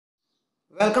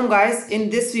Welcome guys, in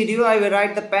this video I will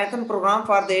write the Python program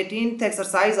for the 18th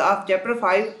exercise of chapter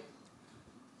 5.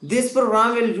 This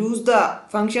program will use the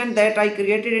function that I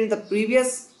created in the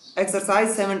previous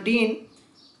exercise 17.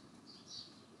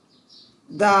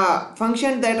 The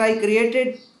function that I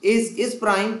created is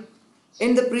prime.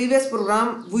 In the previous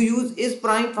program we use is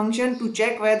prime function to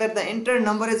check whether the entered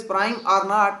number is prime or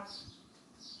not.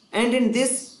 And in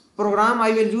this program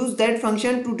I will use that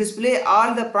function to display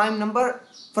all the prime number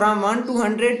from 1 to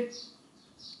 100.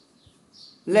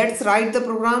 Let's write the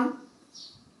program.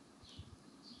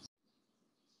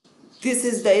 This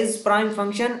is the is prime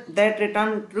function that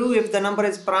returns true if the number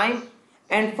is prime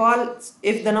and false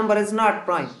if the number is not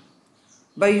prime.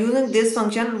 By using this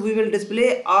function we will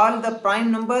display all the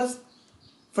prime numbers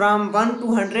from 1 to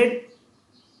 100.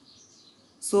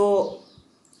 So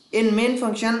in main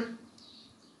function,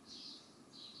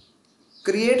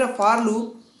 create a for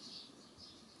loop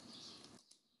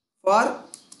for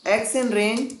x in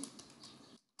range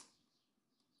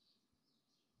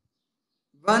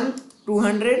 1 to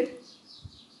 100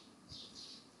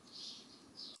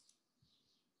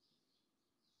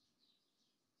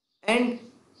 and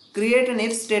create an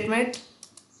if statement.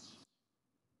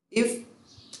 If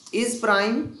is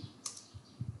prime,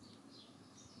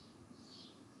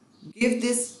 give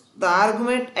this the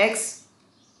argument x.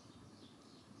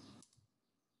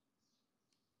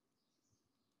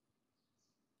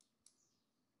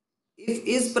 If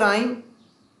is prime,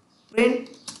 print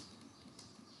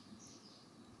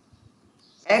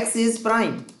x is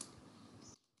prime.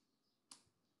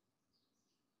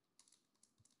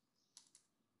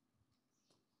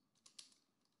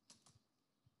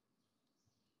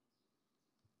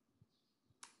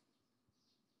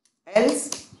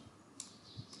 Else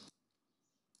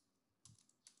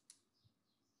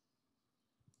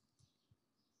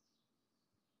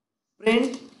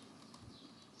print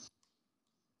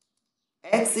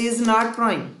x is not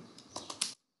prime.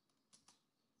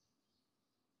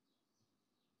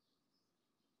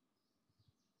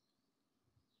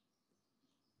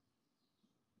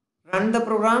 Run the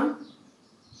program.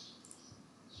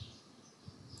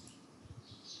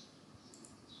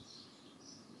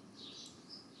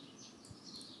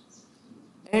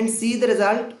 And see the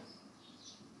result.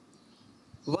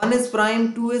 1 is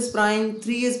prime, 2 is prime,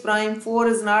 3 is prime, 4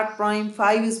 is not prime,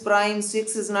 5 is prime,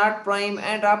 6 is not prime,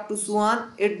 and up to so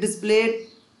on. It displayed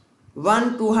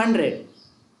 1 to 100.